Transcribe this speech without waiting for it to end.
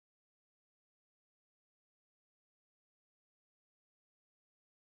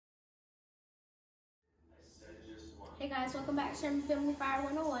Hey guys, welcome back to Family Fire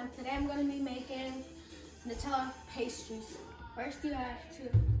 101. Today I'm going to be making Nutella pastries. First you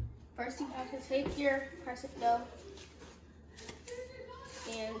have to take your crescent dough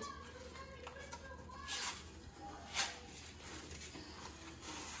and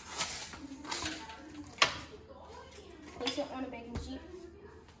place it on a baking sheet,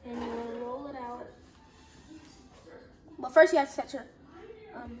 and you want to roll it out. But first you have to set your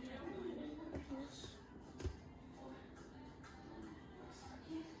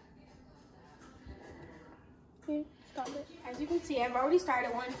stop it. As you can see, I've already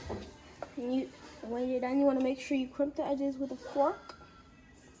started one. And when you're done, you want to make sure you crimp the edges with a fork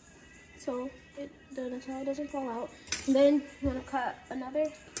so the Nutella doesn't fall out. And then you want to cut another.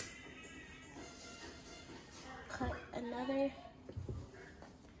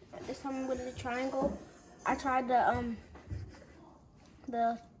 This time I'm going to do a triangle. I tried the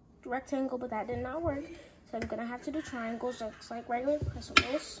rectangle, but that did not work. So I'm gonna have to do triangles, just like regular pretzel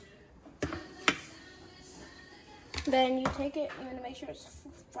rolls. Then you take it, you're gonna make sure it's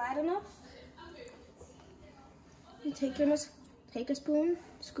flat enough. You take a spoon,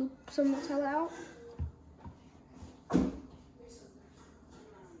 scoop some Nutella out.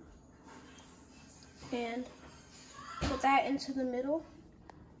 And put that into the middle.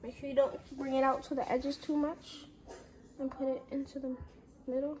 Make sure you don't bring it out to the edges too much. And put it into the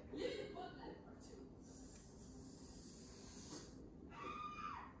middle.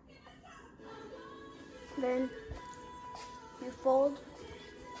 Then you fold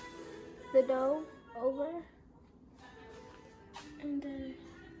the dough over, and then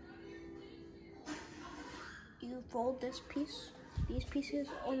you fold these pieces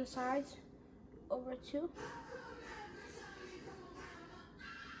on the sides over too.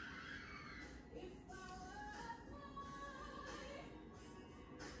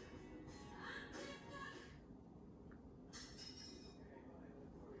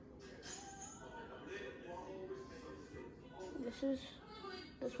 This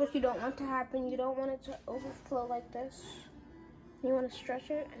is what you don't want to happen. You don't want it to overflow like this. You want to stretch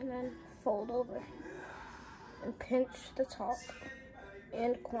it and then fold over and pinch the top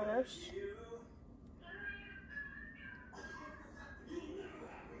and corners.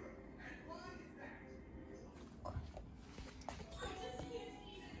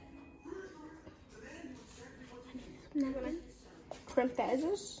 And I'm gonna crimp the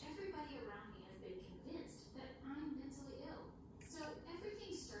edges.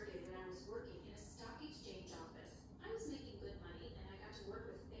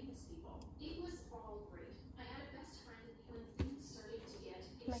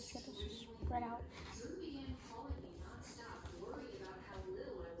 Make sure this is spread out.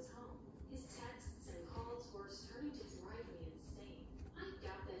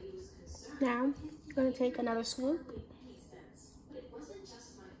 Now, I'm going to take another swoop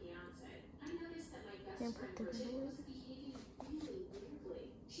and put the middle in.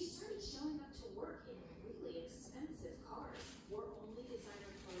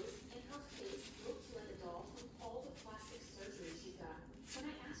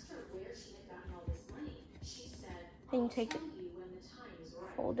 And you take it,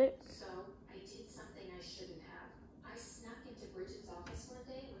 fold it. So I did something I shouldn't have. I snuck into Bridget's office one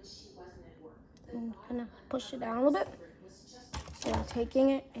day when she wasn't at work. And kind of push it down a little bit. So I'm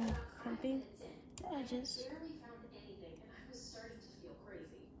taking it and crimping the edges. I barely found anything, and I was starting to feel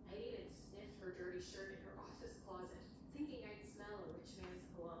crazy. I even sniffed her dirty shirt in her office closet, thinking I'd smell a rich man's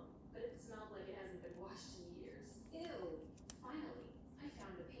cologne, but it smelled like it hasn't been washed in years. Ew. Finally, I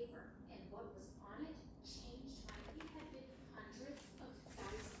found a paper, and what was on it changed my hundreds of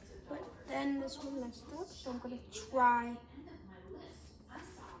thousands of dollars. But then this one messed up, so I'm gonna try. I'm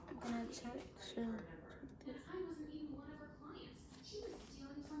gonna attempt to. I wasn't even one of her clients. She was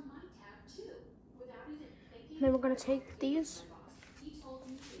stealing from my tab too, without even thinking. Then we're gonna take these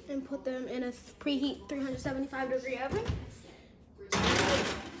and put them in a preheat 375-degree oven.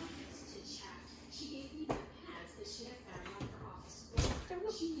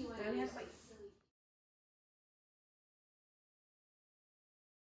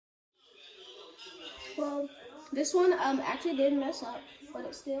 Well, this one actually did mess up, but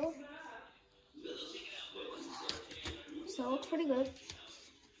it's still looks pretty good.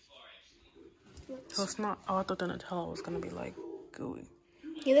 So it's not. Oh, I thought the Nutella was gonna be like gooey.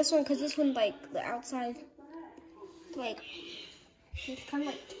 Yeah, this one, cause this one like the outside, like it's kind of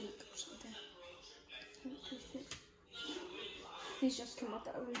like cake or something. These just came out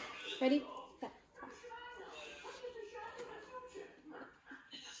the oven. Ready?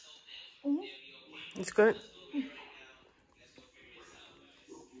 It's good.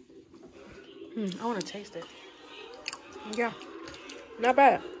 I want to taste it. Yeah, not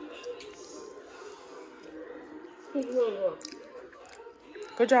bad.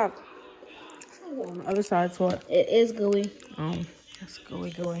 Good job. On the other side's what? It is gooey. Oh, that's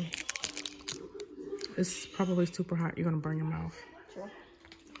gooey, gooey. It's probably super hot. You're gonna burn your mouth. Sure.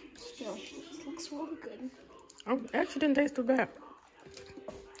 Still, it looks really good. Oh, it actually didn't taste too bad.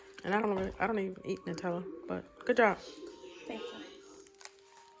 And I don't even eat Nutella, but good job. Thank you.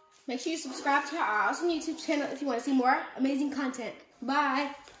 Make sure you subscribe to our awesome YouTube channel if you want to see more amazing content.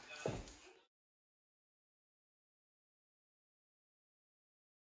 Bye.